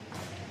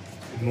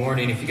Good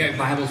morning. If you got your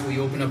Bibles, will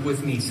you open up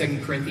with me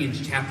 2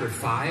 Corinthians chapter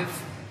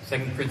 5? 2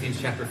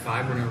 Corinthians chapter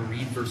 5, we're going to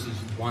read verses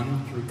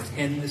 1 through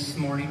 10 this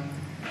morning.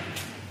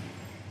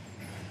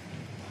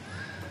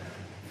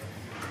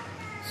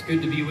 It's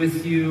good to be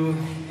with you.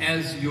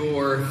 As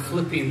you're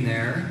flipping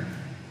there,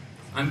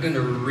 I'm going to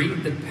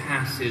read the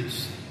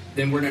passage,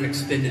 then we're going to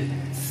spend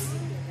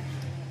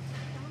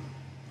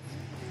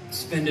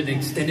an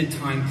extended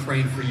time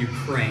praying for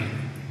Ukraine.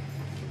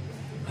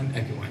 I'm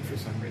echoing for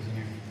some reason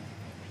here.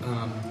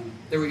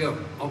 There we go.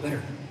 All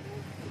better.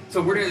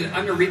 So I'm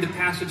going to read the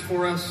passage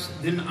for us.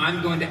 Then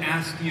I'm going to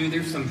ask you,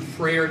 there's some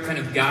prayer kind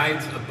of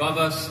guides above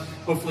us.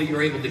 Hopefully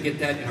you're able to get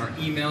that in our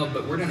email,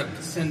 but we're going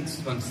to spend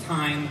some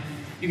time.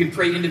 You can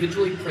pray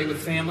individually, pray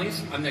with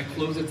families. I'm going to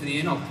close it to the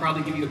end. I'll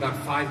probably give you about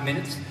 5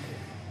 minutes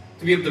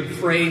to be able to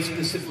pray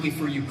specifically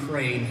for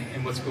Ukraine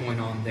and what's going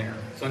on there.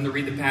 So I'm going to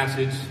read the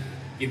passage,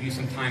 give you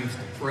some time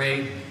to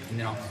pray, and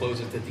then I'll close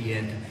it at the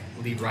end.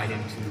 We'll lead right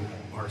into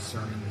our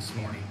sermon this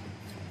morning.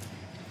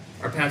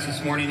 Our passage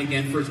this morning,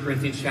 again, 1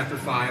 Corinthians chapter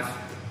 5.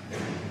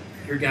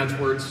 Hear God's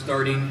word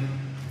starting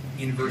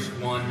in verse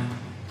 1.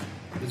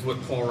 This is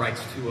what Paul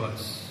writes to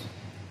us.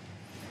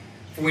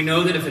 For we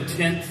know that if a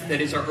tent,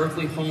 that is our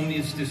earthly home,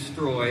 is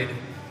destroyed,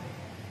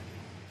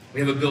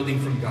 we have a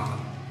building from God.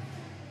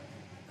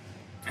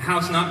 A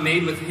house not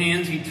made with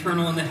hands,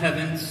 eternal in the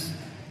heavens.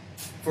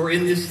 For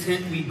in this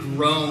tent we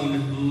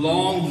groan,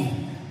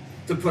 longing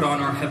to put on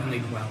our heavenly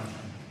dwelling.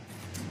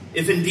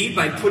 If indeed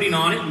by putting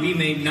on it we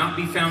may not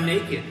be found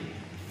naked.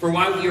 For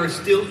while we are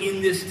still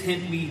in this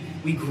tent,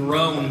 we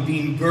groan,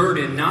 being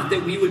burdened, not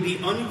that we would be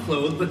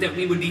unclothed, but that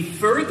we would be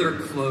further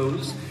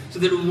clothed, so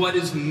that what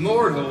is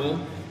mortal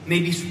may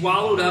be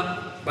swallowed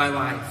up by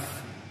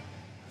life.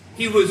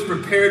 He who has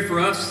prepared for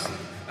us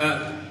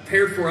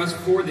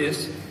for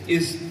this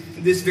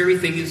very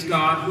thing is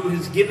God, who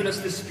has given us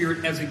the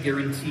Spirit as a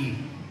guarantee.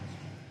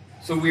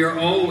 So we are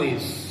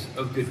always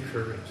of good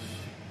courage.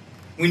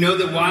 We know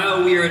that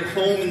while we are at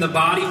home in the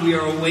body, we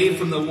are away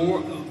from the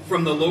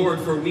Lord,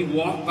 for we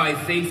walk by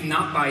faith,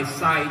 not by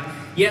sight.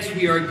 Yes,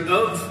 we are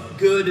of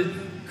good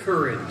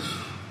courage.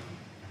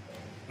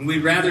 And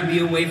we'd rather be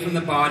away from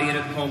the body and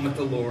at home with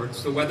the Lord.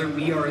 So whether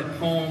we are at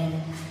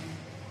home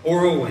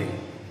or away,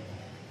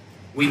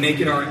 we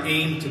make it our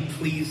aim to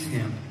please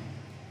Him.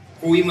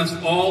 For we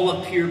must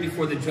all appear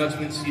before the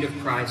judgment seat of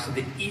Christ, so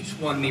that each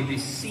one may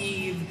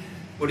receive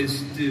what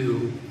is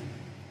due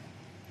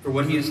for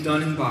what he has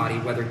done in body,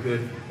 whether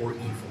good or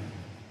evil.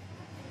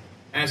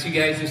 I ask you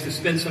guys just to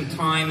spend some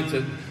time. It's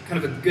a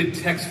kind of a good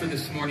text for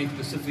this morning,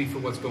 specifically for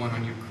what's going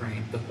on in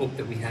Ukraine, the hope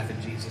that we have in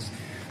Jesus.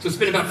 So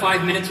spend about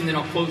 5 minutes, and then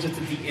I'll close it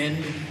at the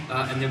end,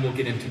 and then we'll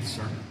get into the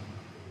sermon.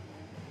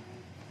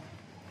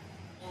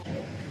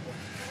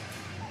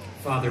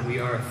 Father, we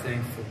are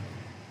thankful.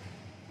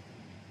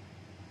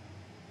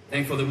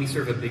 Thankful that we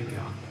serve a big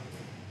God.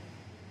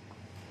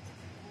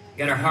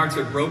 God, our hearts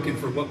are broken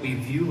for what we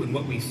view and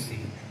what we see.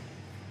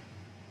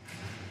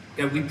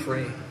 God, we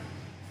pray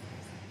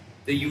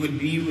that you would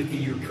be with the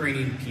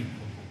Ukrainian people.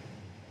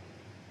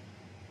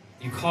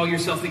 You call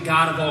yourself the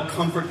God of all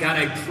comfort. God,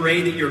 I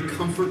pray that your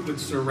comfort would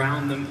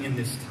surround them in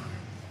this time.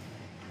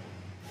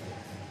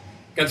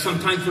 God,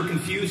 sometimes we're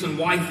confused on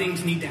why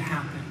things need to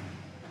happen.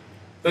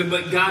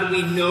 But God,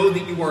 we know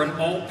that you are an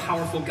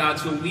all-powerful God,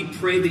 so we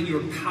pray that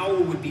your power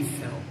would be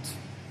felt.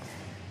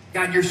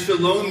 God, your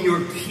shalom, your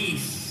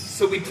peace.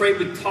 So we pray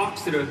with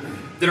talks that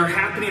are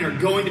happening, or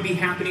going to be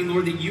happening,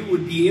 Lord, that you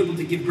would be able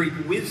to give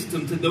great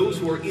wisdom to those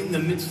who are in the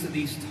midst of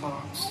these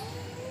talks.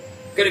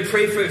 God, I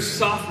pray for a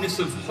softness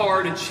of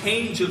heart, a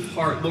change of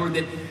heart, Lord,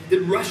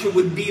 that Russia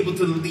would be able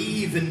to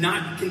leave and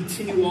not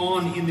continue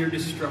on in their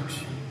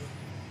destruction.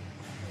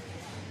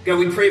 God,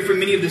 we pray for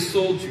many of the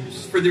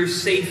soldiers, for their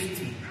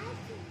safety.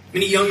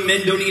 Many young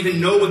men don't even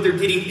know what they're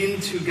getting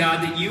into,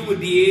 God, that you would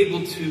be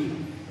able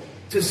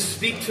to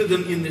speak to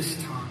them in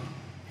this time.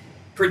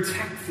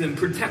 Protect them.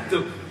 Protect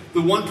the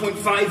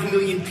 1.5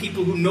 million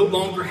people who no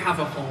longer have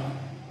a home.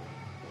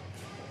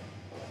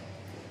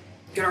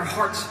 God, our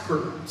hearts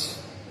hurt.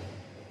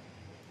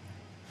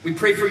 We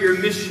pray for your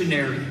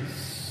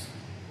missionaries,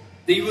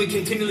 that you would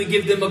continually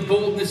give them a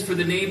boldness for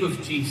the name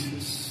of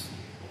Jesus.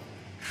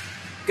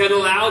 God,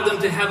 allow them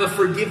to have a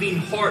forgiving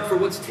heart for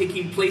what's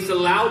taking place.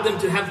 Allow them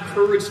to have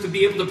courage to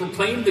be able to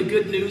proclaim the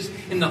good news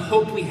and the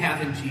hope we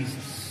have in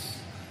Jesus.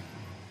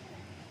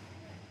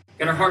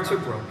 God, our hearts are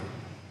broken.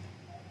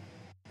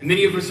 And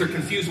many of us are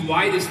confused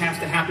why this has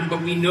to happen,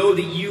 but we know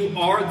that you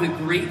are the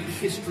great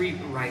history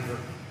writer.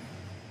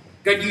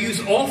 God, you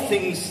use all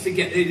things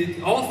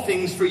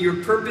for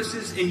your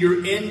purposes and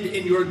your end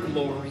and your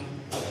glory.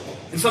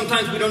 And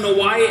sometimes we don't know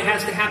why it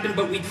has to happen,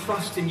 but we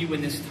trust in you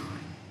in this time.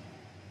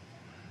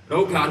 But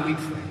oh God, we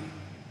pray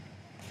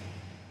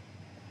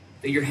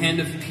that your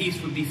hand of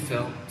peace would be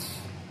felt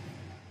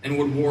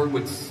and war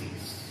would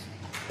cease.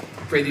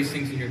 I pray these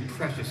things in your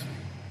precious name.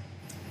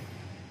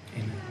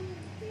 Amen.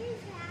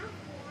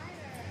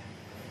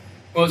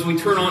 Well, as we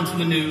turn on to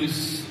the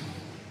news,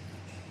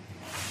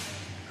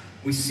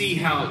 we see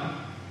how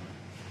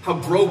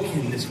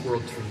broken this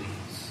world truly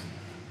is.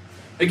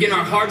 Again,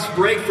 our hearts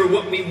break for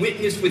what we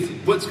witness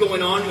with what's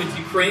going on with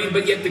Ukraine,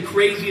 but yet the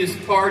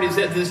craziest part is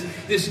that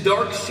this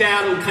dark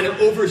shadow kind of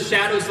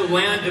overshadows the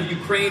land of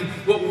Ukraine.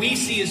 What we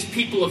see is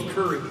people of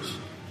courage.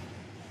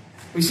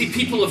 We see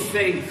people of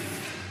faith.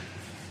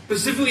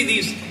 Specifically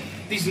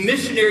these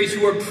missionaries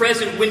who are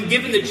present when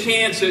given the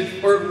chance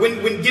or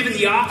when given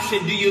the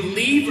option, do you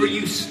leave or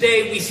you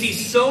stay? We see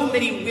so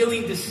many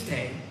willing to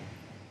stay.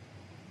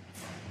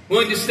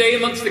 Willing to stay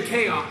amongst the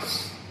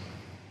chaos.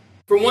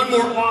 For one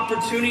more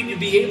opportunity to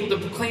be able to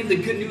proclaim the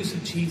good news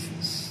of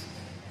Jesus.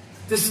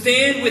 To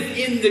stand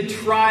within the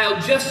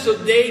trial just so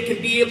they can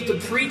be able to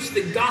preach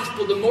the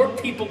gospel to more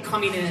people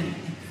coming in.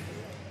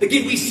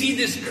 Again, we see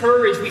this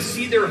courage, we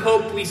see their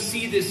hope, we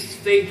see this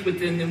faith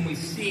within them, we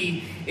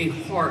see a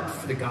heart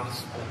for the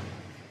gospel.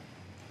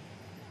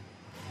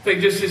 In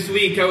fact, just this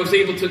week I was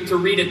able to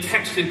read a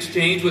text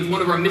exchange with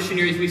one of our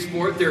missionaries we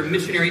support, their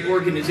missionary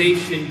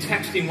organization,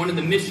 texting one of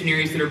the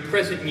missionaries that are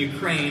present in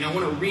Ukraine. I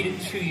want to read it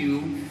to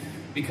you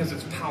because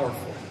it's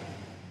powerful.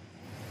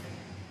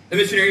 The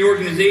missionary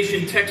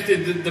organization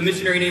texted the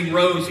missionary named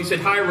Rose. He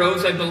said, "Hi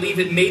Rose, I believe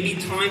it may be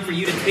time for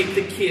you to take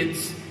the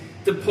kids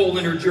to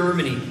Poland or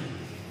Germany.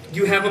 Do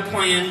you have a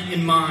plan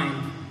in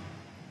mind?"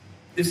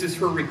 This is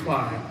her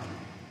reply.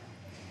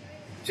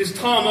 She says,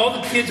 "Tom, all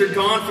the kids are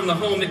gone from the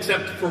home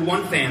except for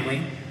one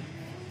family.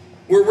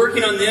 We're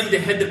working on them to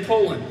head to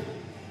Poland.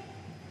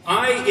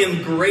 I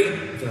am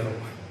great though.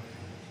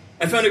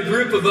 I found a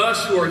group of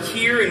us who are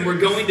here and we're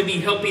going to be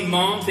helping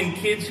moms and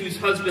kids whose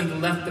husbands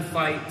left to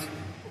fight.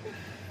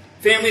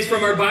 Families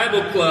from our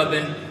Bible club,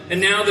 and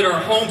now that our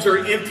homes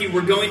are empty,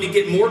 we're going to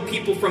get more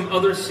people from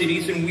other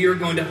cities and we are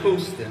going to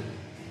host them.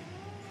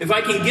 If I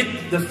can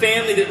get the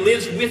family that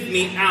lives with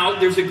me out,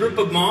 there's a group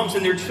of moms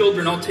and their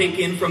children I'll take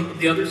in from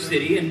the other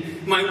city,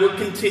 and my work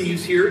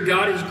continues here.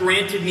 God has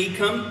granted me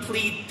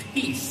complete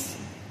peace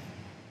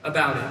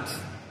about it.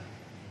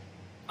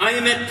 I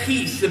am at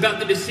peace about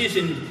the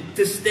decision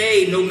to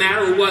stay no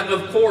matter what.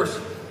 Of course,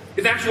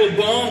 if actual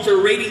bombs are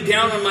raining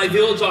down on my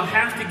village, I'll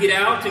have to get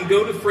out and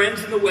go to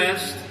friends in the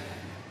West.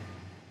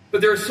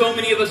 But there are so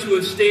many of us who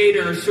have stayed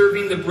and are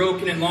serving the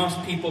broken and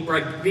lost people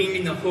by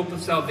bringing the hope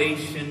of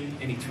salvation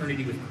and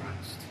eternity with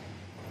Christ.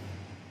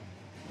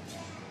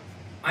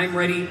 I'm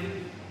ready.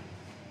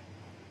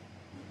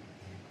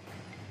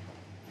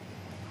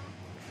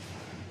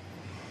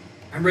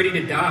 I'm ready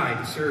to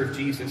die to serve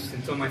Jesus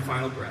until my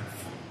final breath.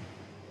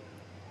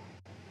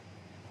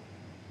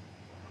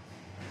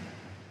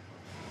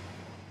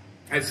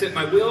 I've set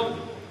my will.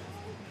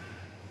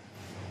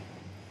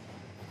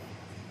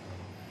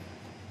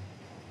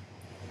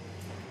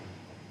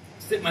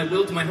 Set my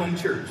will to my home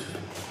church.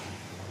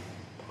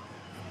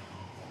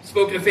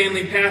 Spoken to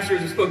family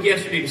pastors. I spoke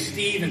yesterday to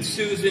Steve and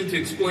Susan to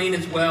explain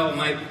as well.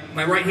 My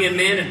right-hand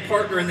man and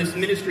partner in this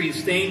ministry is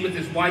staying with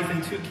his wife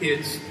and 2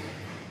 kids.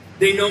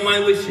 They know my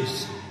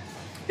wishes.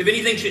 If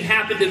anything should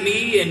happen to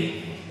me,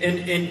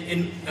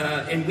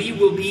 and we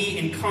will be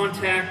in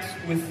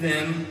contact with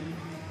them.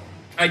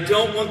 I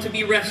don't want to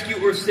be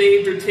rescued or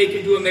saved or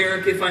taken to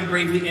America if I'm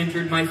gravely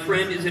injured. My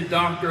friend is a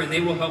doctor and they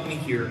will help me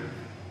here.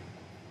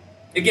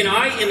 Again,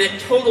 I am at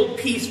total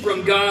peace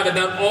from God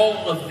about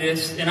all of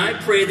this, and I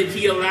pray that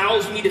He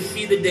allows me to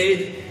see the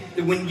day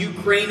that when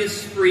Ukraine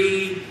is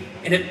free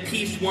and at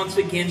peace once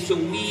again, so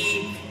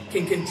we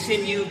can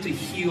continue to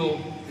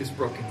heal this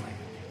broken land.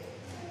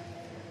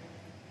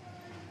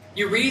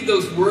 You read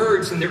those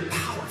words and they're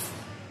powerful.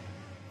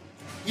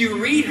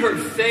 You read her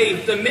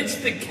faith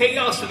amidst the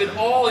chaos of it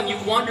all, and you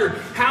wonder,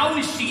 how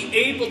is she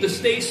able to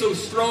stay so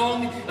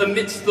strong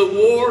amidst the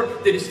war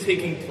that is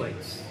taking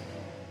place?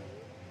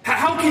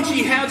 How can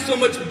she have so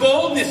much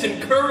boldness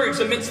and courage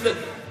amidst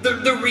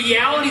the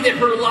reality that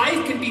her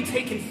life can be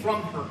taken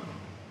from her?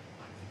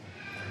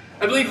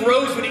 I believe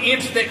Rose would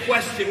answer that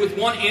question with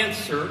one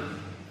answer.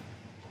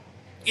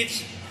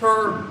 It's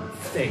her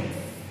faith.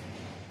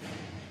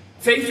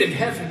 Faith in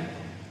heaven.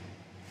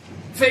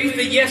 Faith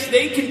that, yes,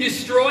 they can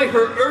destroy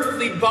her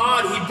earthly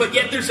body, but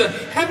yet there's a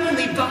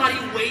heavenly body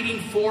waiting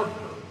for her.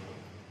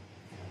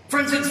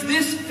 Friends, it's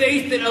this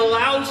faith that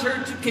allows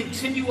her to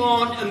continue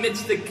on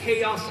amidst the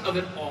chaos of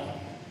it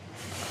all.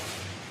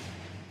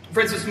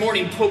 Friends, this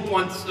morning, Paul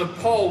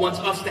wants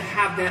us to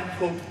have that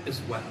hope as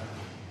well.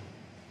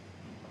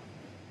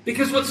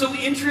 Because what's so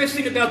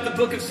interesting about the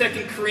book of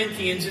 2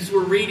 Corinthians as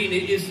we're reading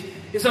it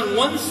is on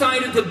one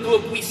side of the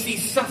book we see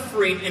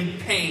suffering and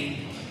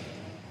pain.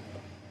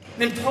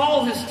 And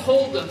Paul has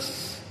told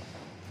us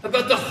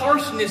about the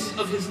harshness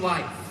of his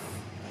life.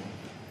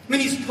 I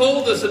mean, he's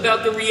told us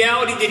about the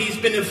reality that he's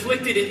been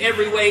afflicted in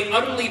every way,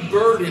 utterly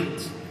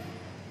burdened,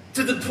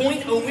 to the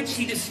point on which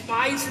he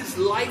despises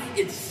life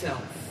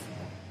itself.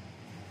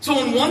 So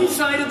on one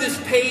side of this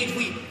page,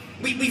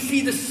 we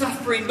see the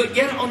suffering, but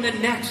yet on the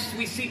next,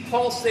 we see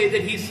Paul say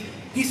that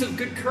he's of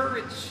good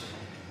courage.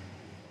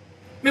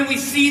 Man, we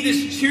see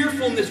this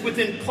cheerfulness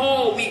within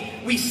Paul.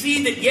 We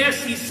see that,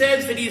 yes, he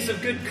says that he's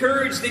of good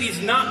courage, that he's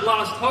not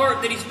lost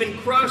heart, that he's been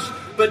crushed,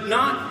 but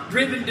not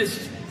driven to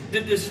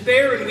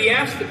despair. And we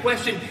ask the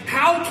question,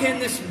 how can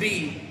this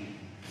be?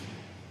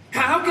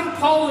 How can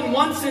Paul, in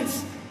one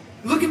sense,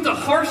 Look at the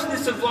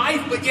harshness of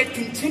life, but yet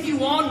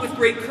continue on with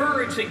great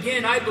courage.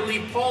 Again, I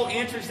believe Paul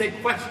answers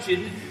that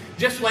question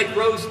just like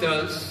Rose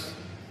does.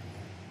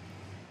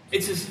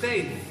 It's his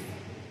faith.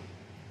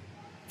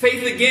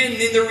 Faith, again,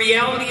 in the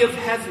reality of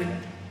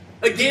heaven.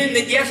 Again,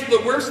 that yes,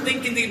 the worst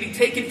thing can be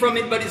taken from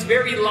it, but his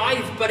very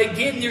life. But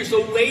again, there's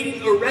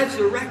awaiting a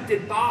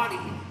resurrected body.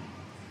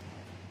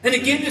 And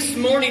again, this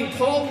morning,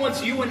 Paul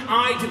wants you and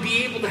I to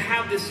be able to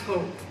have this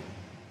hope.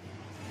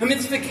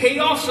 Amidst the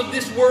chaos of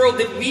this world,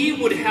 that we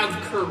would have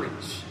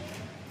courage.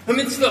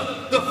 Amidst the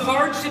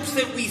hardships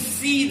that we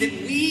see,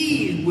 that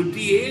we would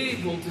be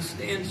able to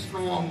stand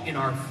strong in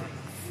our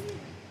faith.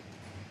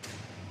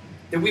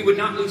 That we would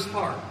not lose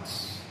heart.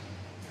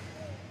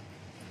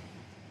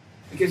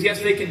 Because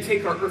yes, they can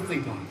take our earthly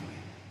body,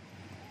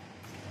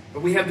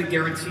 but we have the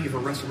guarantee of a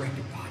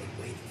resurrected body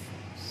waiting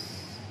for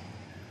us.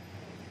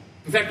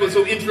 In fact, what's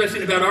so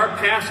interesting about our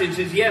passage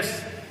is,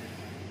 yes,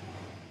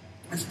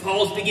 as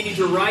Paul's beginning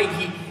to write,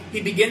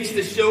 he begins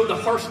to show the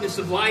harshness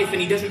of life,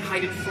 and he doesn't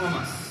hide it from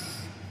us.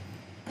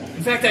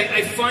 In fact,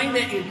 I find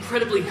that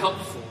incredibly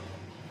helpful.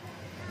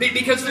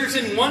 Because there's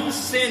in one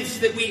sense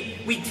that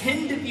we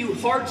tend to view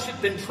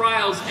hardship and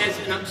trials as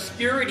an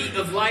obscurity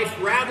of life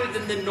rather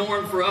than the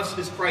norm for us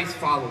as Christ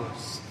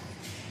followers.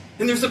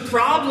 And there's a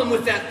problem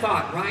with that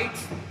thought, right?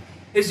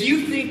 As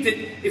you think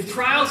that if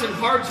trials and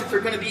hardships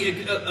are going to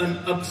be an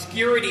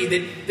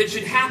obscurity that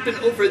should happen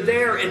over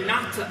there and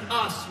not to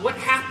us, what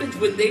happens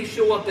when they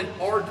show up at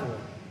our door?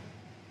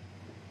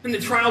 And the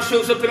trial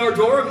shows up at our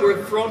door and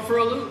we're thrown for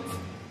a loop.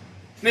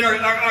 I mean,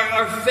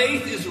 our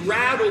faith is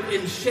rattled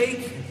and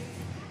shaken.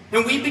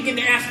 And we begin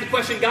to ask the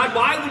question, God,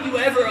 why would you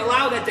ever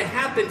allow that to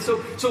happen?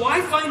 So I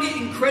find it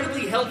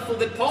incredibly helpful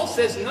that Paul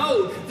says,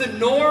 no, the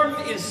norm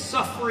is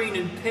suffering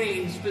and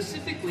pain,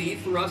 specifically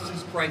for us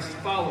as Christ's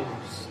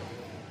followers.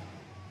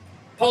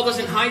 Paul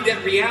doesn't hide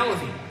that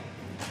reality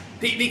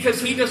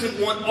because he doesn't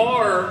want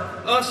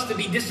us to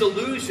be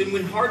disillusioned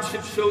when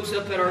hardship shows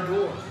up at our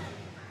door.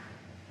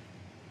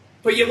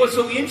 But yet what's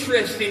so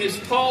interesting is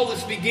Paul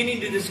is beginning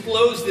to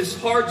disclose this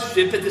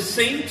hardship. At the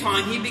same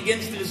time, he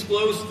begins to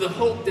disclose the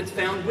hope that's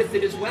found with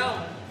it as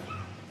well.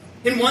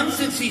 In one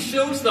sense, he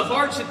shows the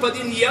hardship, but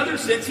in the other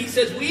sense, he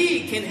says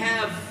we can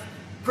have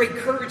great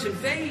courage and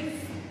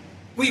faith.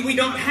 We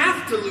don't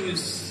have to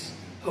lose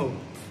hope.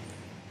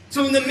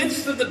 So in the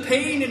midst of the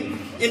pain, and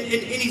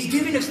he's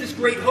giving us this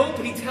great hope,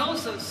 and he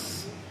tells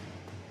us,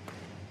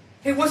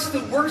 hey, what's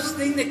the worst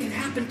thing that can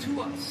happen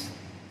to us?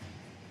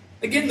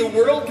 Again, the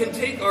world can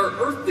take our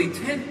earthly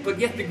tent, but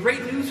yet the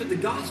great news of the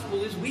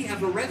gospel is we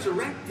have a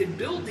resurrected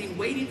building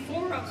waiting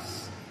for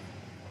us.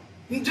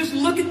 And just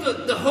look at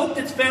the hope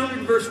that's found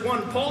in verse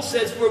 1. Paul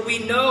says, for we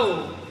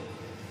know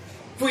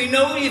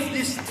if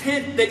this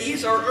tent that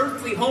is our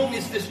earthly home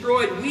is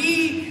destroyed,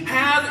 we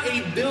have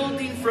a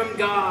building from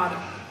God.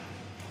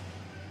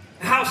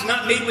 A house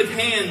not made with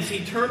hands,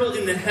 eternal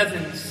in the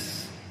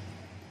heavens.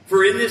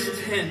 For in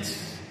this tent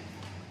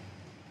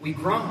we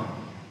groan.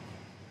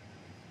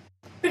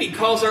 And he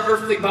calls our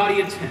earthly body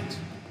a tent.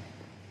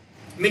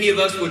 Many of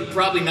us would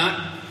probably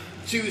not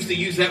choose to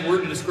use that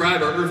word to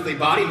describe our earthly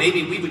body.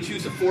 Maybe we would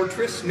choose a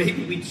fortress.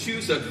 Maybe we'd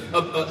choose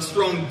a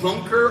strong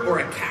bunker or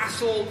a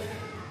castle.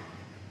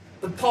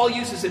 But Paul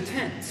uses a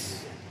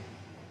tent,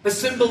 a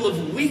symbol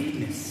of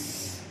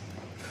weakness.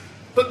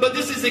 But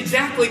this is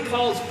exactly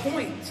Paul's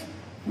point.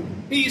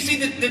 You see,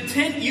 the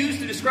tent used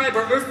to describe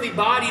our earthly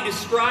body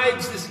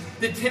describes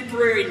the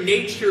temporary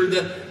nature,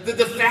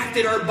 the fact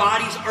that our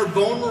bodies are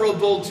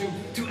vulnerable to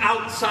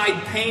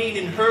outside pain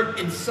and hurt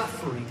and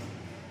suffering.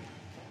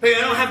 Hey,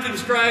 I don't have to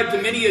describe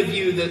to many of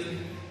you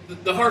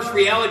the harsh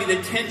reality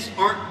that tents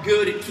aren't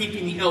good at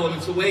keeping the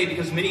elements away,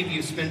 because many of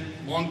you spent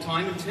a long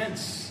time in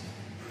tents.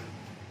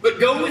 But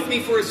go with me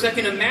for a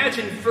second.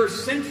 Imagine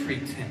first century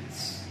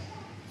tents.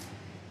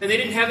 And they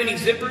didn't have any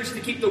zippers to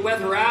keep the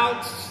weather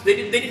out. They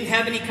didn't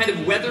have any kind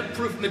of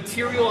weatherproof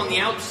material on the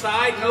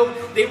outside. No,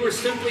 they were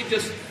simply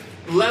just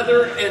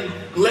leather and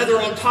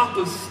leather on top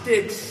of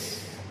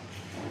sticks.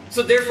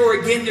 So therefore,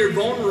 again, they're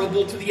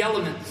vulnerable to the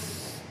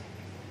elements.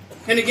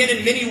 And again,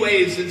 in many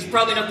ways, it's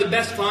probably not the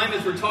best time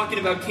as we're talking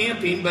about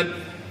camping, but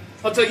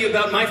I'll tell you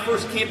about my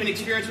first camping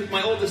experience with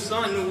my oldest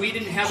son. We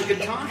didn't have a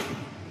good time.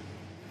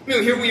 You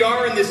know, here we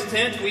are in this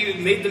tent. We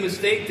made the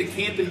mistake to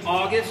camp in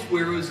August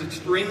where it was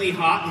extremely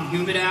hot and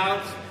humid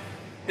out.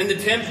 And the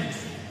tent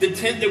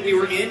that we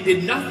were in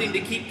did nothing to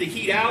keep the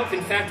heat out.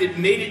 In fact, it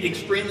made it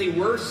extremely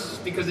worse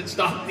because it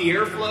stopped the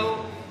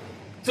airflow.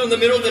 So in the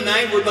middle of the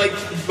night, we're like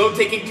both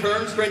taking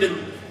turns trying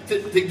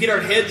to get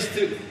our heads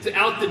to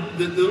out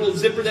the little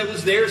zipper that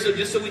was there,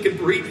 so we could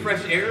breathe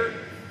fresh air.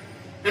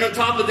 And on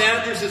top of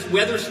that, there's this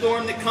weather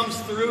storm that comes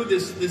through,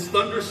 this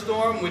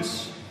thunderstorm,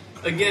 which,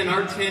 again,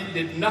 our tent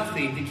did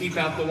nothing to keep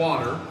out the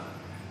water.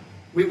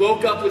 We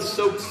woke up with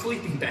soaked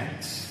sleeping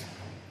bags.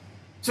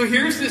 So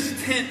here's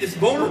this tent, this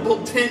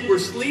vulnerable tent. We're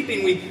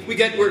sleeping.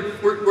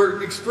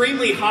 We're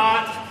extremely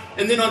hot.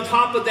 And then on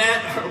top of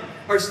that,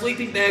 our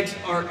sleeping bags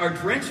are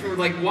drenched. And we're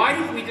like, why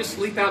didn't we just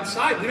sleep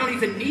outside? We don't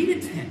even need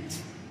a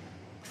tent.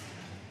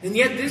 And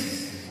yet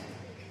this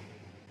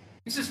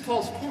This is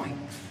Paul's point.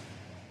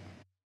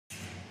 I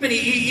mean,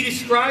 he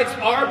describes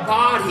our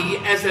body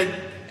as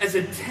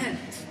a tent.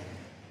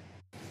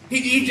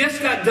 He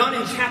just got done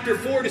in chapter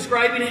 4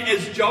 describing it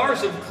as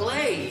jars of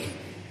clay.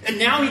 And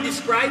now he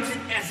describes it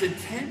as a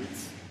tent.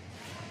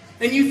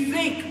 And you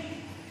think,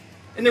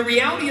 and the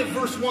reality of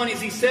verse 1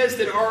 is he says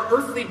that our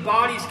earthly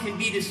bodies can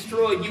be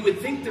destroyed. You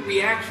would think the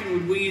reaction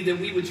would be that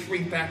we would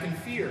shrink back in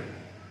fear.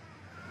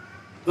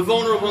 The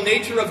vulnerable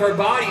nature of our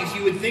bodies,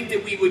 you would think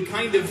that we would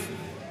kind of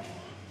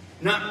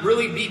not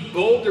really be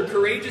bold or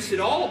courageous at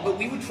all, but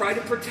we would try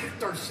to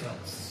protect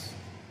ourselves.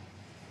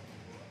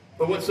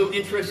 But what's so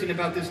interesting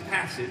about this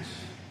passage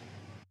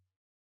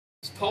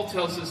is Paul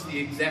tells us the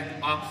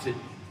exact opposite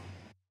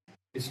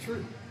is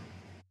true.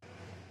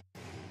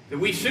 That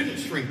we shouldn't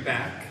shrink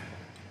back,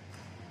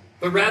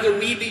 but rather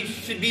we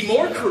should be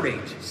more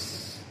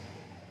courageous.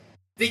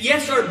 That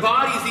yes, our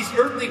bodies, these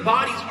earthly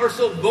bodies, are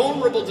so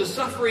vulnerable to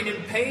suffering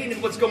and pain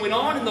and what's going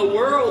on in the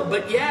world,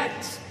 but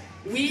yet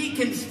we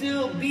can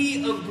still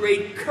be of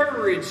great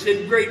courage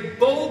and great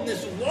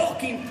boldness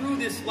walking through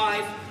this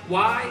life.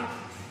 Why?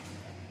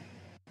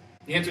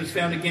 The answer is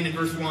found again in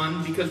verse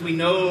 1, because we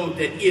know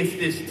that if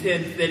this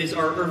tent that is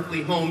our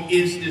earthly home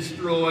is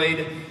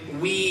destroyed,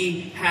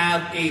 we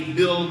have a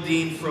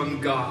building from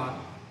God.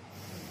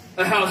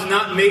 A house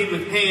not made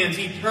with hands,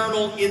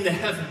 eternal in the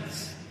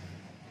heavens.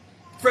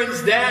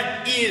 Friends,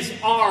 that is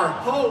our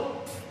hope.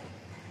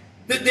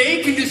 That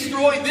they can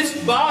destroy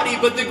this body,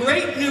 but the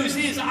great news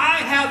is I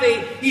have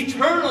an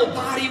eternal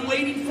body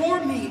waiting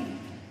for me.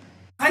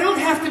 I don't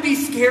have to be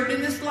scared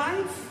in this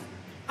life.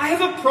 I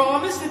have a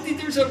promise that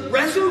there's a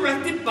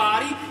resurrected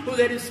body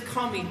that is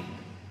coming.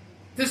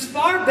 That's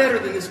far better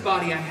than this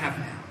body I have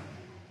now.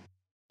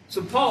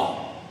 So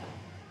Paul,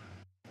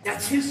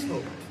 that's his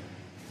hope.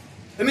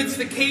 Amidst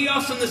the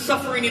chaos and the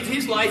suffering of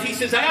his life, he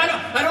says,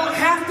 I don't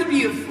have to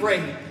be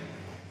afraid.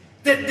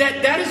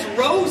 That is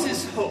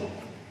Rose's hope.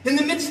 In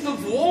the midst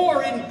of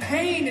war and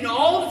pain and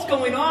all that's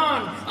going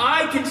on,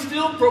 I can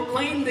still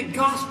proclaim the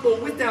gospel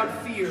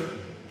without fear.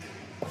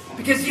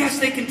 Because yes,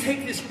 they can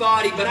take this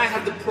body, but I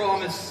have the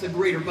promise a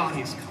greater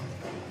body is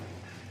coming.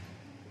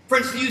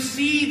 Friends, do you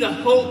see the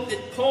hope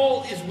that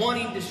Paul is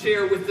wanting to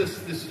share with us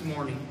this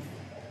morning?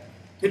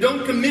 And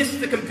don't miss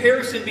the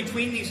comparison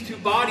between these two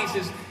bodies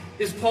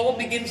as Paul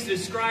begins to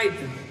describe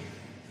them.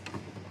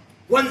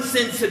 One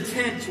sense a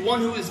tent,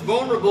 one who is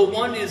vulnerable,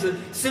 one is a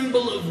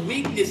symbol of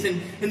weakness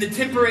and the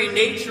temporary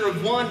nature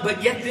of one,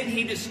 but yet then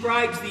he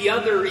describes the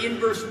other in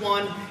verse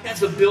 1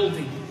 as a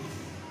building,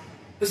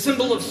 a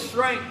symbol of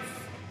strength.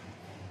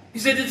 He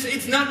said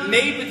it's not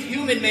made with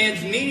human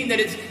man's meaning,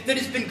 that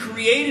it's been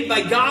created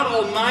by God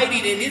Almighty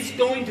and it's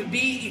going to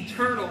be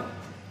eternal.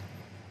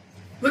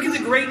 Look at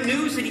the great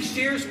news that he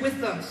shares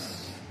with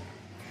us.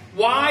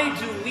 Why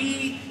do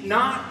we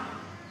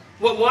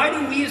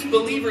as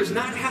believers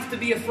not have to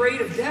be afraid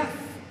of death?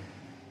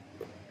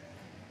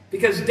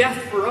 Because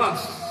death for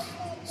us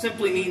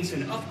simply means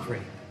an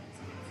upgrade.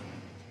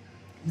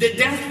 The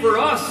death for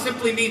us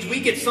simply means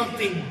we get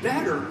something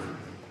better.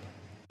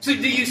 So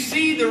do you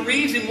see the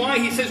reason why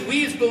he says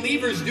we as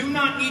believers do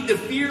not need to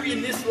fear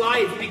in this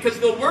life? Because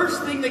the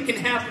worst thing that can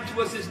happen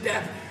to us is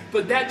death,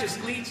 but that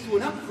just leads to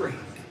an upgrade.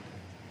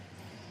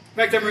 In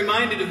fact, I'm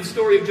reminded of the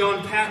story of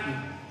John Patton.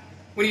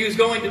 When he was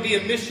going to be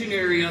a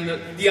missionary on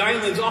the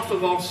islands off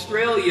of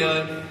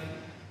Australia,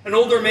 an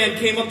older man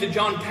came up to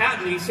John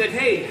Patton and he said,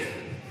 "Hey,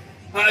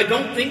 I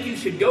don't think you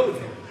should go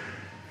there.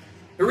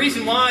 The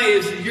reason why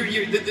is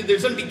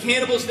there's going to be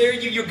cannibals there.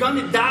 You're going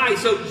to die.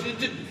 So,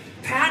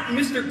 Patton,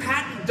 Mr.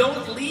 Patton,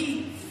 don't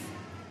leave."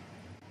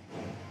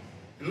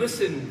 And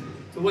listen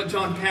to what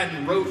John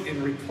Patton wrote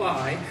in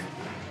reply.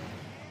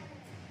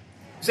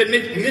 He said,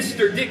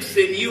 "Mr.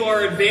 Dixon, you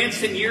are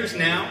advanced in years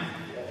now,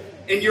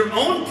 and your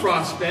own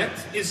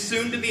prospect is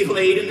soon to be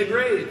laid in the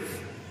grave.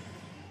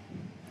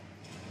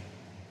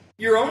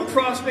 Your own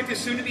prospect is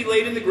soon to be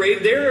laid in the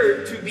grave,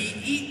 there to be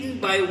eaten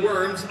by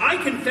worms. I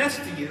confess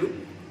to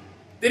you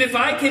that if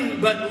I can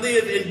but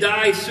live and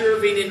die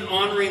serving and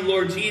honoring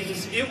Lord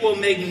Jesus, it will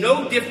make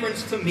no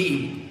difference to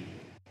me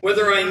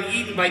whether I am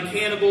eaten by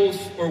cannibals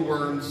or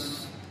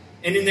worms.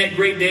 And in that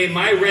great day,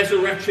 my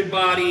resurrection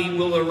body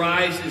will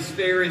arise as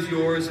fair as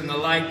yours in the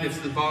likeness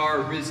of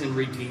our risen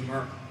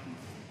Redeemer."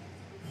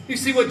 You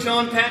see what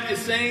John Patton is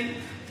saying?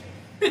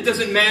 It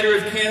doesn't matter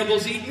if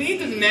cannibals eat me. It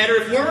doesn't matter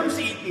if worms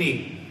eat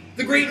me.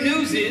 The great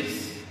news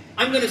is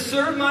I'm going to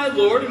serve my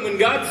Lord, and when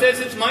God says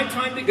it's my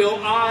time to go,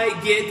 I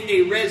get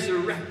a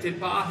resurrected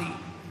body.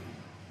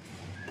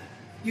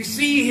 You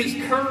see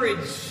his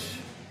courage.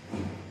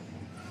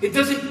 It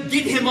doesn't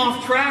get him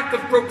off track of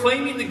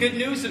proclaiming the good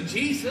news of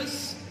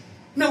Jesus.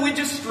 No, it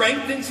just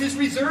strengthens his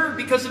reserve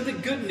because of the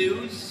good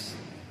news.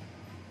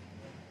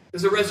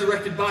 There's a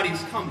resurrected body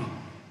is coming.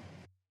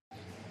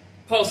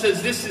 Paul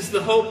says this is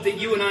the hope that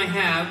you and I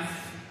have.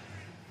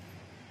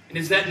 And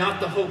is that not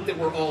the hope that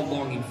we're all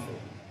longing for?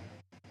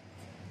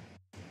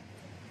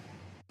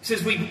 He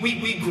says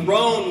we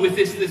groan with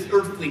this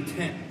earthly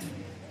tent.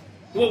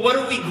 Well, what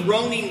are we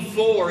groaning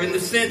for? In the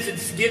sense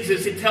it gives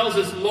us, it tells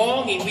us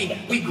longing.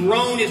 We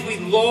groan as we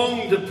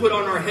long to put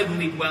on our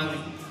heavenly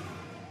dwelling.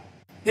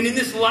 And in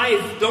this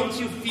life, don't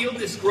you feel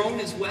this groan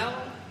as well?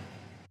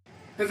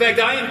 In fact,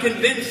 I am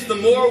convinced the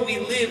more we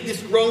live,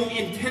 this groan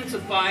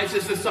intensifies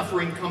as the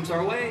suffering comes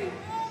our way.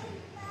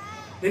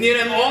 And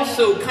yet I'm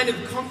also kind of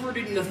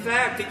comforted in the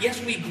fact that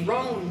yes, we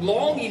groan,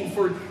 longing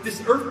for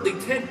this earthly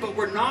tent, but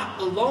we're not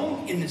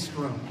alone in this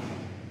groan.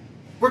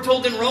 We're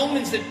told in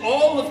Romans that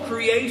all of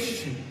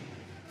creation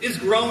is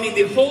groaning.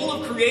 The whole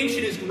of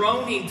creation is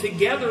groaning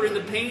together in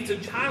the pains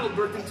of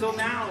childbirth until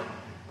now.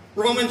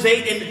 Romans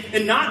 8,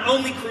 and not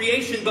only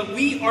creation, but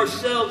we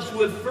ourselves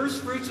who have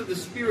first fruits of the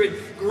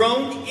Spirit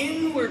groan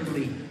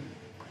inwardly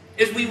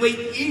as we wait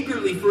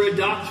eagerly for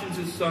adoption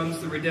as sons,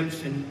 the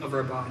redemption of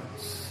our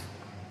bodies.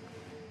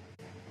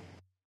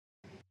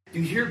 Do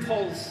you hear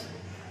Paul's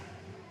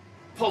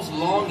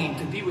longing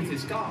to be with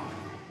his God?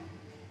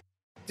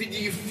 Do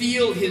you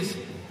feel his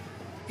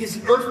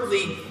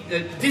earthly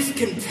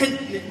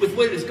discontentment with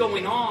what is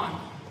going on?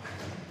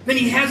 Then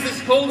he has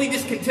this holy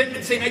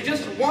discontentment saying, I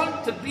just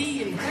want to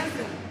be in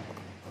heaven.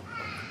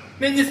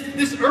 Man,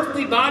 this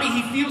earthly body,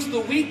 he feels the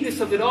weakness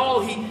of it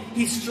all.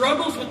 He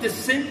struggles with the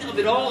sin of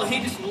it all.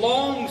 He just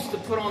longs to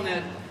put on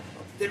that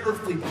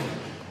earthly body.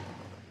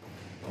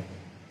 In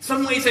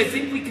some ways, I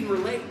think we can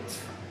relate.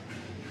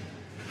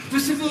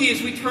 Specifically,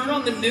 as we turn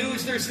on the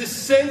news, there's this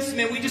sense,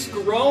 man, we just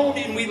groan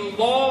and we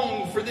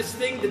long for this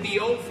thing to be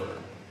over.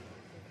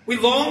 We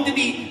long to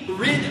be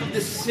rid of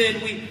the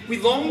sin. We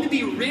long to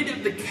be rid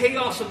of the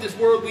chaos of this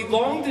world. We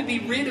long to be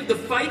rid of the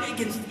fight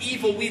against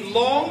evil. We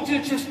long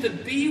to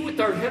be with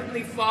our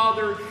Heavenly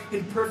Father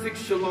in perfect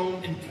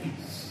shalom and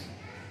peace.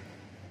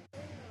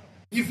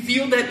 You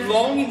feel that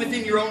longing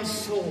within your own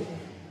soul.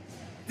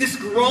 This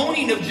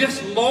groaning of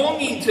just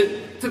longing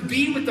to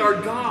be with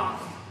our God.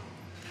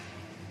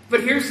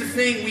 But here's the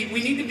thing,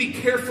 we need to be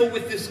careful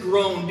with this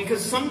groan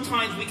because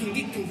sometimes we can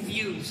get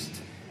confused.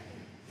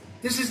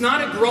 This is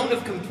not a groan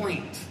of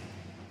complaint.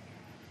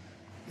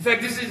 In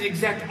fact, this is the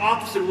exact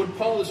opposite of what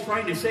Paul is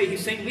trying to say.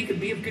 He's saying we can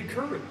be of good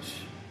courage.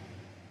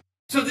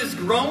 So this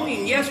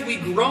groaning, yes, we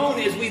groan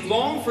as we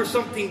long for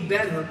something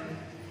better.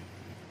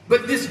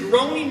 But this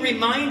groaning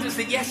reminds us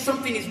that yes,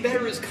 something is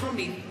better is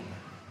coming.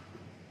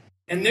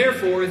 And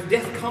therefore, if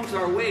death comes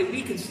our way,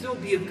 we can still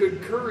be of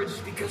good courage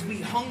because we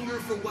hunger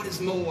for what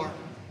is more.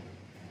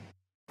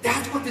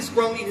 That's what this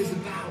groaning is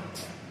about.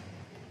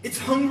 It's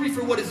hungry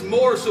for what is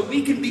more so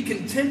we can be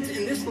content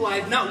in this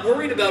life, not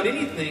worried about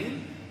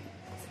anything,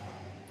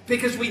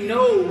 because we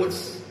know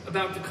what's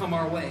about to come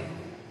our way.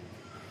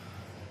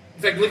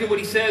 In fact, look at what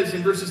he says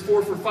in verses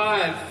 4 through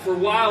 5. For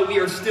while we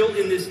are still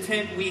in this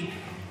tent,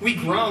 we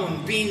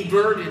groan, being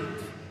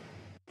burdened.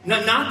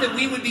 Not that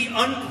we would be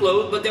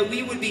unclothed, but that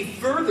we would be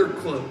further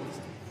clothed,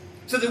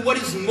 so that what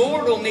is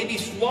mortal may be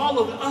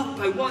swallowed up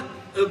by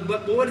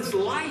what is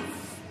life.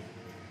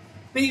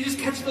 I mean, you just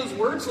catch those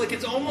words? Like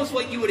it's almost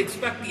like you would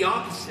expect the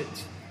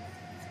opposite.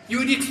 You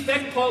would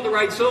expect Paul to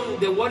write so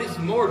that what is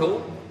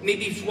mortal may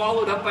be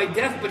swallowed up by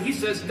death. But he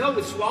says, no,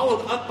 it's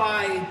swallowed up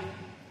by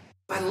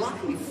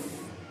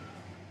life.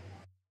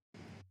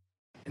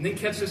 And then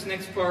catch this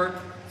next part.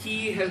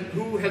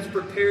 Who has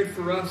prepared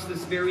for us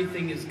this very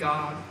thing is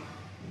God,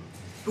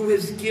 who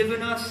has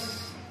given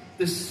us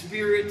the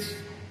Spirit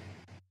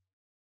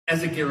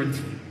as a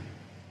guarantee.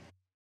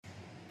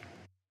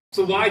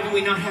 So why do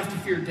we not have to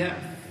fear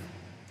death?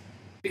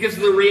 Because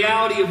of the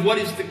reality of what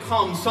is to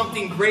come,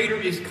 something greater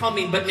is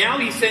coming. But now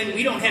he's saying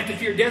we don't have to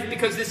fear death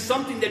because this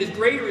something that is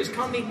greater is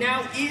coming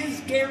now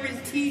is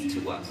guaranteed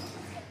to us.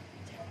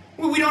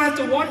 Well, we don't have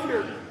to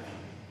wonder.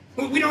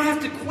 We don't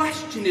have to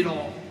question it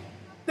all.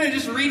 I'm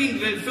just reading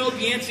Philip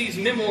Yancey's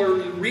memoir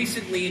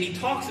recently, and he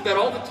talks about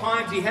all the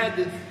times he had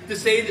to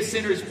say the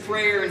sinner's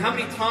prayer and how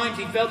many times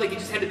he felt like he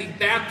just had to be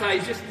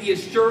baptized, just the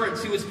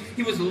assurance.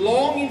 He was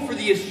longing for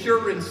the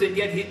assurance, and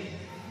yet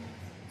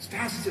this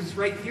passage says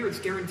right here, it's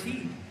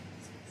guaranteed.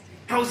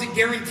 How is it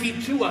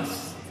guaranteed to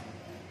us?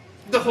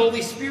 The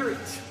Holy Spirit.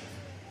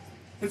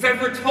 In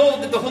fact, we're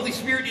told that the Holy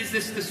Spirit is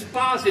this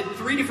disposit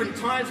 3 different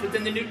times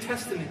within the New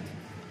Testament.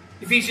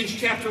 Ephesians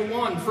chapter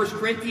 1, 2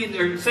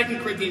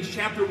 Corinthians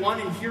chapter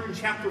 1, and here in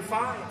chapter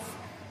 5.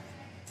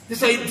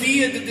 This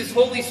idea that this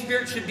Holy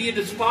Spirit should be a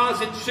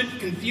disposit shouldn't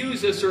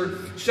confuse us or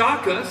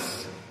shock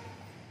us.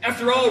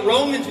 After all,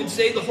 Romans would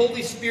say the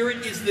Holy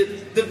Spirit is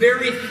the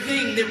very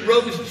thing that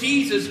rose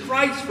Jesus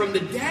Christ from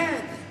the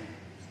dead.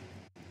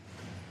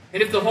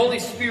 And if the Holy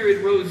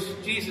Spirit rose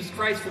Jesus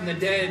Christ from the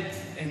dead,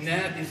 and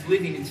that is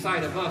living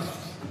inside of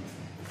us,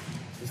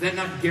 does that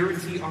not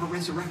guarantee our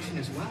resurrection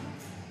as well?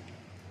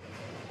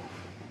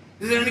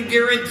 Does that not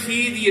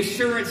guarantee the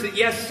assurance that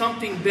yes,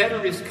 something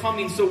better is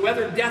coming? So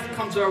whether death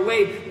comes our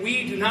way,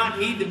 we do not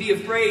need to be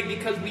afraid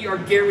because we are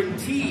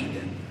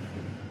guaranteed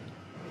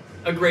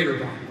a greater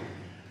body.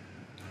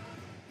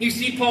 You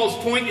see Paul's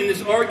point in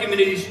this argument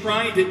that he's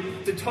trying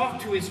to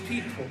talk to his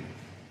people.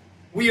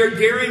 We are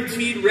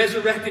guaranteed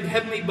resurrected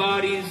heavenly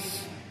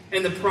bodies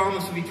and the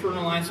promise of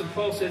eternal life. So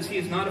Paul says he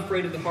is not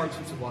afraid of the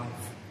hardships of life.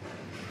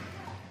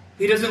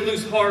 He doesn't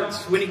lose heart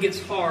when it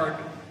gets hard.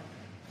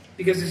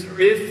 Because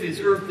if his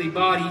earthly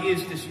body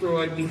is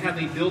destroyed, we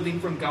have a building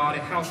from God,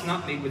 a house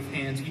not made with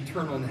hands,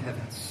 eternal in the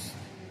heavens.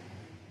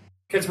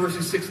 Catch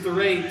verses 6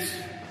 through 8.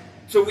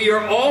 So we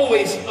are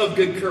always of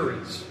good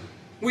courage.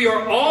 We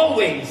are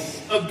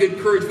always of good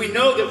courage. We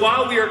know that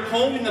while we are at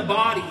home in the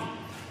body,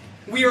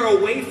 we are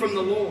away from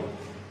the Lord.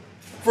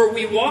 For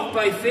we walk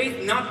by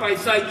faith, not by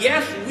sight.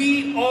 Yes,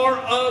 we are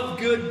of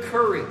good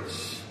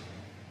courage.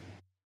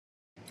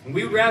 And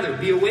we would rather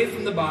be away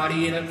from the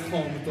body and at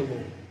home with the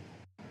Lord.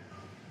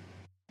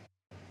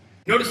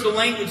 Notice the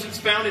language that's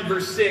found in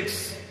verse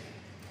 6.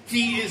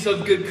 He is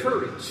of good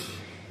courage.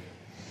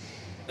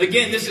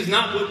 Again, this is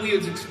not what we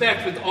would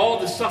expect with all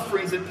the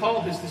sufferings that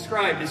Paul has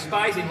described,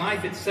 despising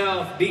life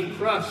itself, being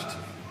crushed.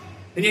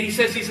 And yet he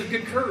says he's of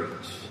good courage.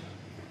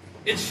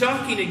 It's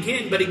shocking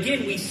again, but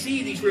again we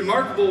see these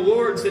remarkable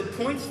words that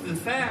points to the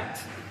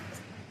fact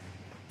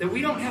that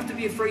we don't have to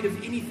be afraid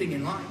of anything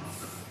in life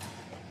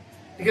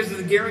because of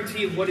the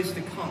guarantee of what is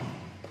to come.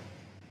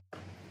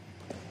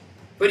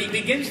 But he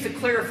begins to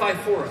clarify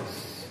for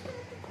us,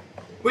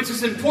 which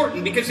is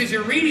important because as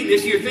you're reading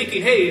this, you're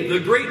thinking, hey, the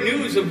great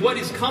news of what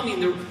is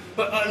coming,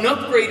 an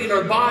upgrade in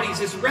our bodies,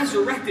 this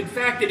resurrected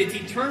fact that it's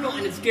eternal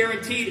and it's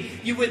guaranteed.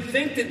 You would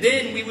think that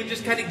then we would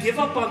just kind of give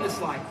up on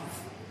this life.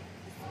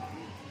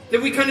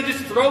 That we kind of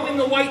just throw in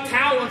the white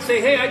towel and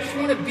say, hey, I just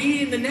want to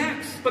be in the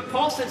next. But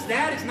Paul says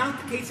that is not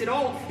the case at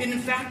all. And in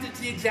fact, it's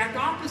the exact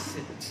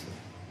opposite.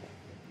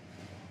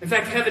 In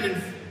fact,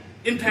 heaven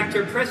impacts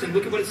our present.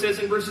 Look at what it says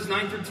in verses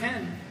 9 through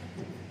 10.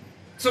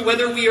 So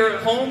whether we are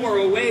at home or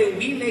away,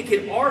 we make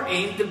it our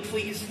aim to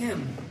please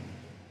him.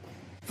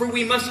 For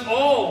we must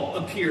all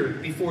appear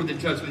before the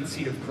judgment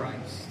seat of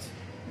Christ,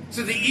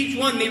 so that each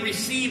one may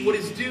receive what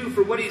is due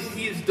for what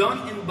he has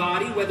done in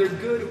body, whether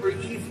good or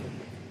evil.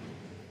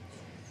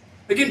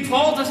 Again,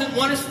 Paul doesn't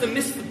want us to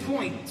miss the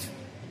point.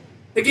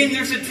 Again,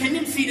 there's a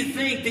tendency to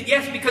think that,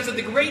 yes, because of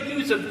the great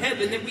news of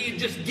heaven, that we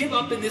just give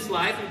up in this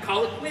life and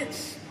call it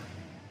quits.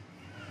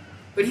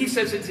 But he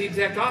says it's the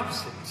exact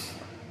opposite.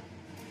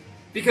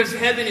 Because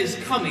heaven is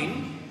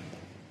coming,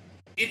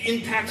 it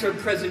impacts our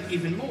present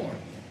even more.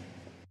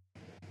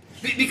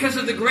 Because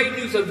of the great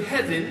news of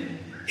heaven,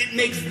 it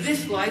makes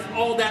this life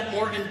all that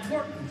more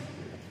important.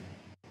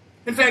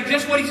 In fact,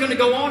 just what he's going to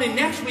go on in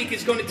next week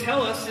is going to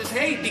tell us is,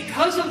 hey,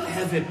 because of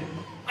heaven,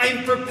 I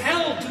am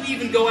propelled to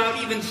even go out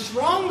even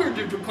stronger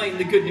to proclaim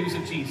the good news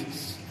of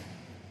Jesus.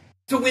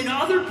 To win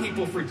other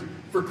people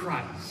for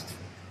Christ.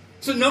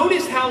 So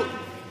notice how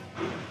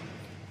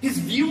his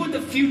view of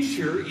the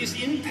future is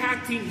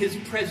impacting his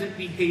present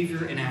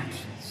behavior and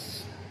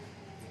actions.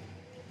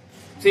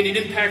 Saying it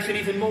impacts it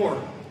even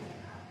more.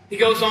 He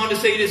goes on to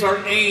say it is our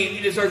aim,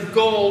 it is our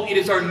goal, it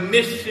is our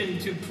mission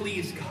to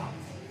please God.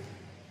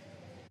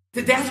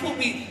 That's what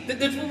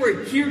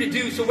we're here to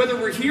do. So whether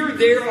we're here or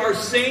there, our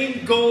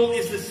same goal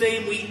is the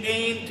same. We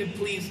aim to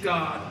please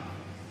God.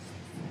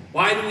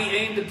 Why do we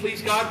aim to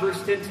please God?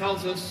 Verse 10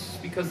 tells us,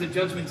 because the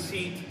judgment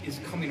seat is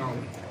coming our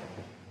way.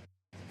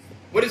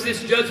 What is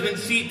this judgment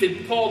seat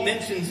that Paul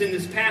mentions in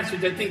this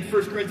passage? I think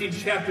 1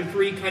 Corinthians chapter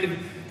 3 kind of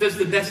does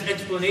the best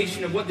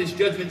explanation of what this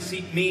judgment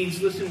seat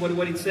means. Listen to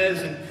what it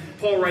says, and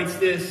Paul writes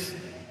this.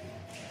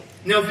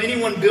 Now, if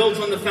anyone builds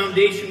on the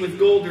foundation with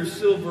gold or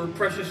silver,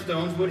 precious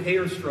stones, wood, hay,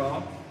 or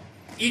straw,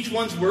 each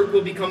one's work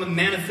will become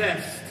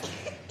manifest,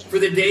 for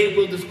the day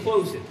will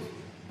disclose it,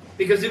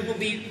 because it will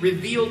be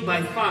revealed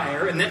by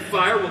fire, and that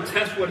fire will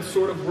test what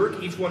sort of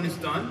work each one has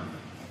done.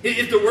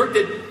 If the work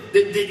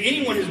that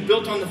anyone has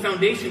built on the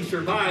foundation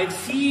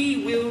survives,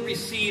 he will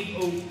receive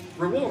a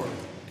reward.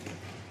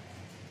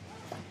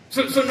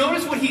 So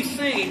notice what he's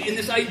saying in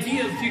this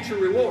idea of future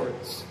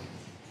rewards.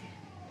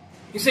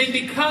 He's saying,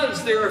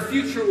 because there are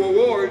future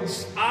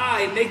rewards,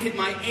 I make it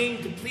my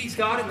aim to please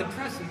God in the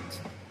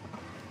present.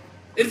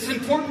 It's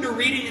important to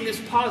read it in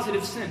this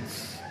positive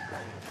sense.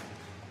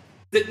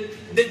 That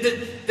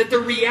the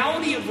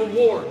reality of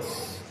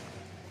rewards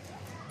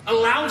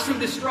allows him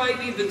to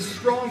strive even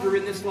stronger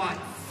in this life.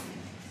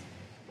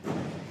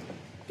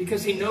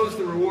 Because he knows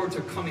the rewards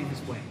are coming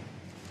his way.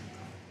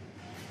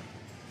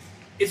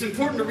 It's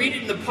important to read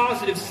it in the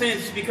positive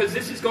sense because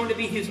this is going to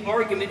be his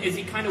argument as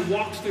he kind of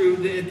walks through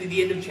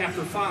the end of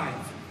chapter 5.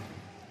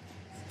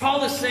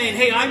 Paul is saying,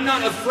 hey, I'm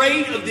not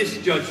afraid of this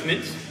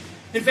judgment.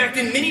 In fact,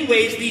 in many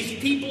ways, these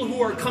people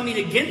who are coming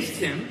against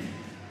him,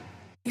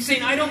 he's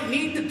saying, I don't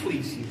need to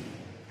please you.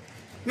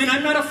 Man,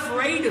 I'm not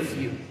afraid of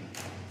you.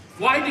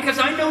 Why? Because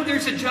I know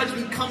there's a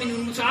judgment coming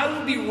in which I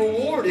will be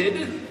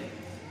rewarded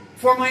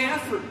for my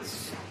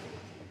efforts.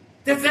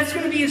 That's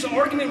going to be his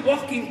argument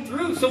walking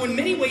through. So in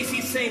many ways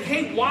he's saying,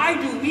 hey,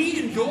 why do we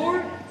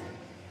endure?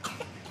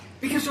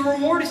 Because the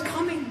reward is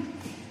coming.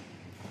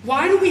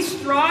 Why do we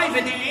strive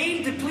and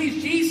aim to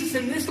please Jesus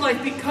in this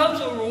life? Because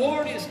a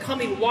reward is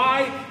coming.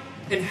 Why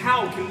and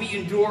how can we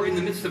endure in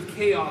the midst of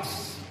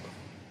chaos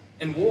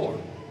and war?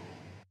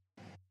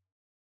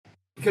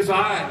 Because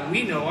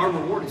we know our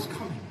reward is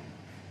coming.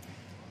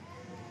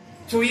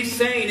 So he's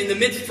saying, in the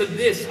midst of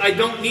this, I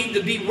don't need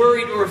to be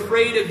worried or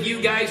afraid of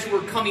you guys who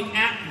are coming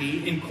at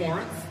me in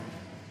Corinth.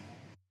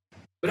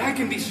 But I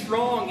can be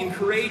strong and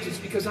courageous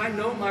because I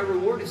know my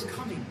reward is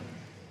coming.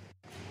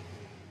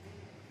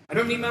 I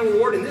don't need my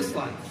reward in this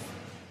life.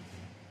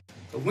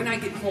 But when I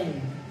get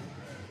home,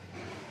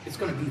 it's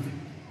going to be there.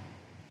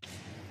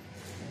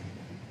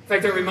 In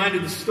fact, I'm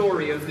reminded the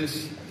story of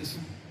this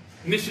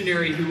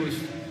missionary who was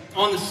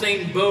on the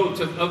same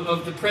boat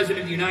of the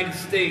President of the United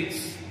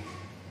States.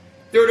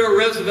 Theodore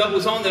Roosevelt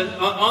was on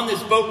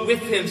this boat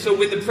with him. So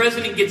when the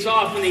President gets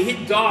off, when they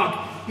hit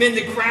dock, man,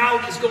 the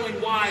crowd is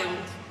going wild.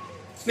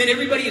 Man,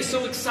 everybody is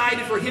so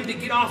excited for him to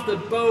get off the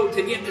boat,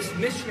 and yet this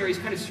missionary is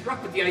kind of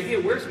struck with the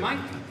idea, where's my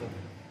people?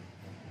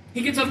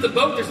 He gets off the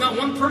boat, there's not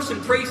one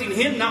person praising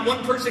him, not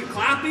one person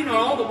clapping on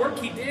all the work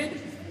he did.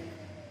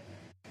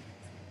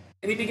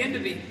 And he began to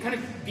be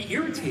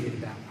irritated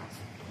about it.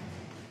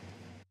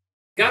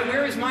 God,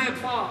 where is my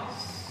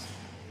applause?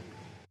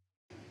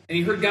 And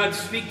he heard God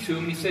speak to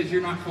him, and he says,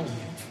 you're not home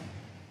yet.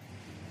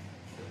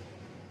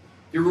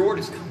 Your reward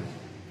is coming.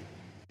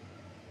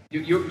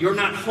 You're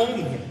not home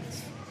yet.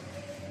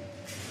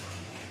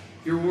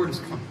 Your reward is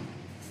coming.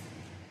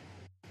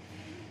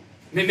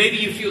 Maybe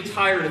you feel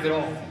tired of it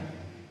all.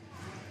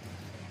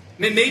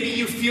 Maybe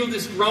you feel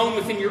this groan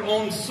within your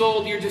own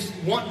soul. You just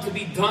want to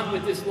be done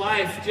with this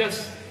life.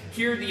 Just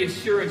hear the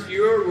assurance.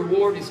 Your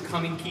reward is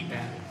coming. Keep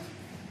at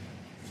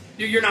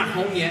it. You're not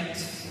home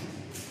yet.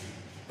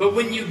 But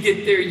when you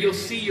get there, you'll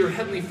see your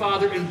Heavenly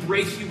Father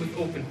embrace you with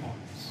open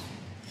arms.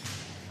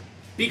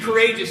 Be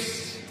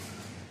courageous.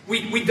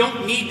 We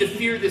don't need to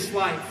fear this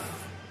life.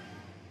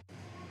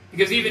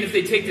 Because even if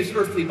they take this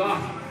earthly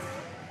body,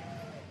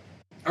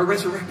 our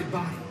resurrected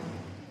body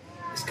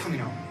is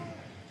coming our way.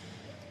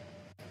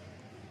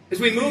 As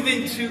we move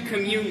into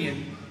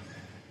communion,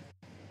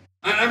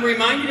 I'm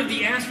reminded of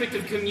the aspect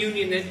of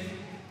communion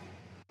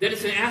that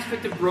it's an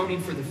aspect of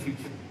groaning for the future.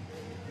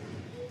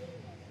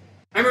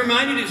 I'm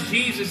reminded as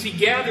Jesus, he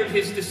gathered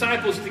his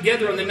disciples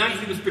together on the night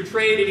he was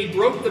betrayed, and he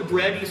broke the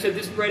bread. He said,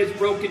 this bread is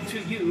broken to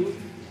you,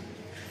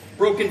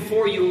 broken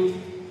for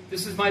you.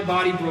 This is my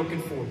body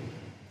broken for you.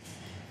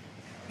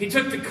 He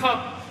took the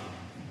cup,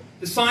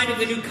 the sign of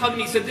the new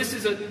covenant. He said, this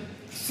is a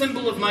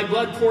symbol of my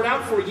blood poured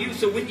out for you.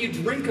 So when you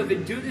drink of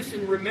it, do this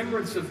in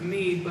remembrance of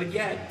me. But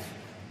yet,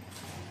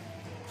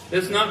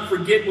 let's not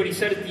forget what he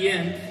said at the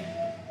end.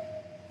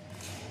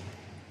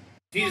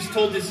 Jesus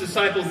told his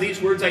disciples these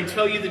words, I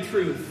tell you the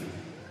truth.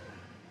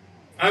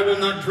 I will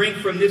not drink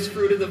from this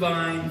fruit of the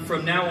vine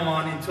from now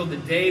on until the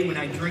day when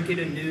I drink it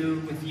anew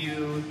with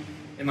you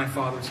in my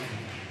Father's kingdom.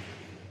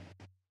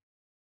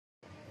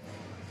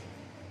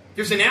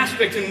 There's an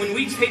aspect, and when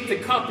we take the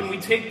cup and we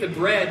take the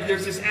bread,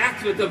 there's this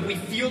aspect of we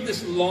feel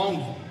this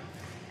longing.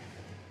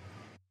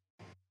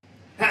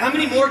 How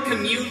many more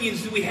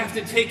communions do we have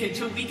to take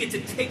until we get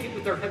to take it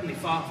with our Heavenly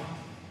Father?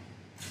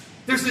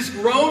 There's this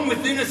groan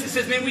within us that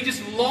says, man, we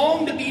just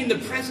long to be in the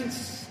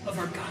presence of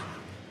our God.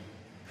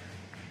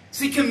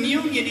 See,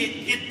 communion,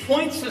 it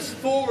points us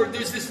forward.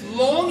 There's this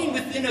longing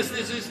within us.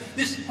 There's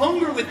this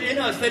hunger within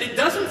us that it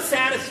doesn't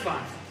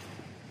satisfy.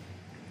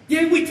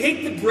 Yeah, we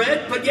take the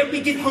bread, but yet we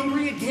get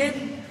hungry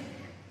again.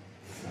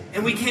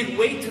 And we can't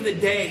wait till the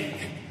day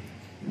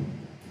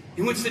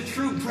in which the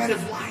true bread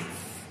of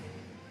life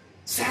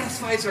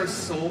satisfies our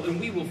soul, and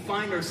we will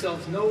find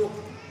ourselves no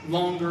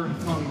longer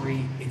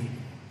hungry anymore.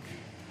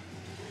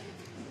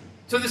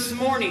 So this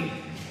morning,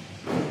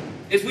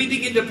 as we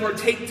begin to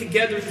partake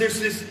together, there's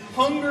this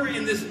hunger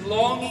and this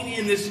longing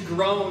and this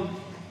groan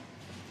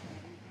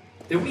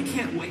that we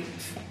can't wait.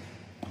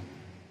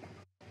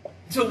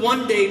 So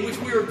one day in which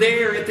we are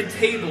there at the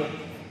table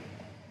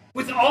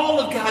with all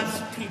of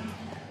God's people,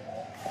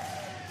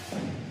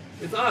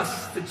 with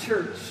us, the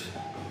church,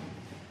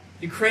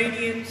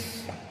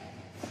 Ukrainians,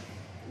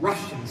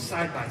 Russians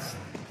side by side,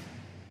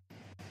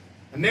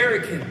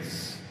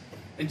 Americans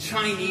and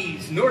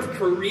Chinese, North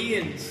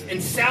Koreans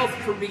and South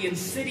Koreans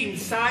sitting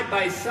side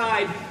by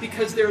side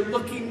because they're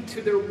looking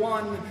to their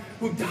one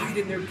who died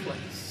in their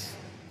place.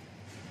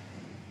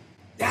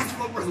 That's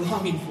what we're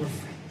longing for,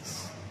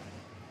 friends.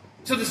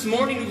 So this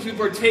morning as we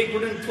partake,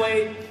 we're going to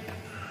play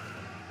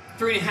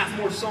 3.5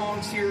 more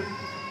songs here.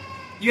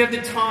 You have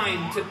the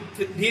time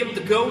to be able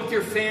to go with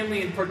your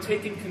family and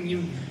partake in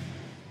communion.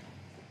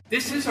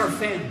 This is our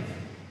family.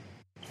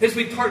 As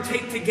we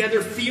partake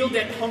together, feel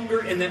that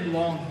hunger and that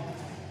longing.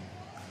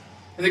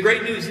 And the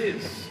great news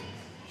is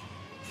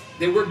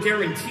that we're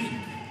guaranteed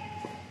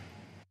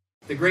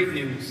the great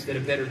news that a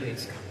better day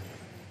is coming.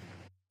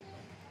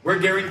 We're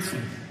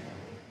guaranteed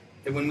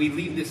that when we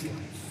leave this life,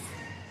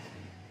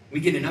 we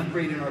get an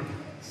upgrade in our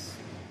bodies.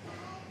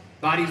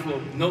 Bodies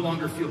will no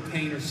longer feel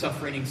pain or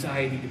suffering,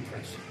 anxiety,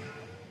 depression.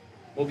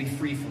 We'll be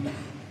free from that.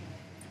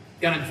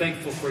 God, I'm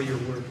thankful for your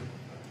word.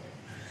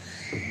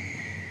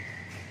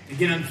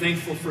 Again, I'm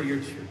thankful for your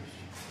church.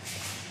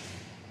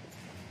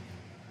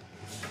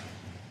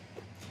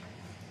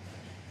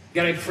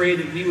 God, I pray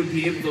that we would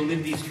be able to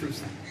live these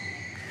truths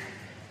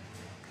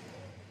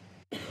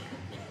out.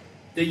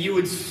 That you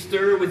would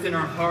stir within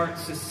our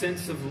hearts a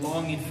sense of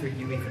longing for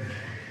you even more.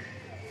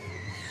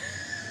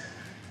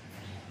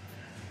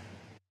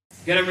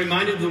 God, I'm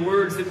reminded of the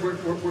words that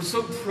we're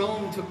so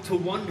prone to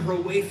wander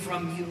away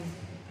from you.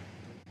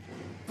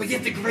 But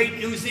yet the great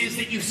news is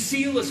that you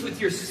seal us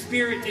with your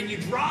Spirit and you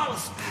draw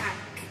us back.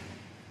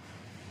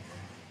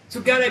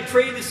 So God, I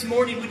pray this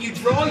morning, would you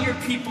draw your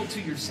people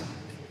to your side?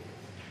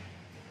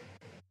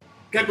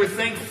 God, we're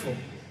thankful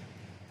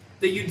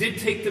that you did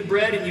take the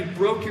bread and you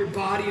broke your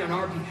body on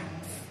our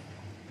behalf.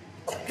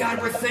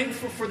 God, we're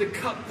thankful for the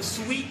cup, the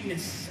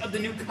sweetness of the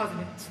new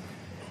covenant.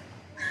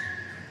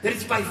 That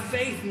it's by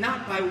faith,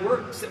 not by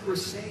works, that we're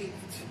saved.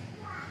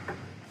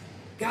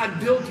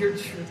 God, build your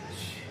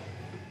church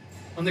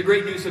on the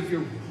great news of your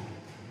word,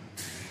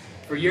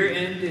 for your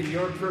end and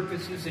your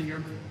purposes and your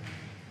glory.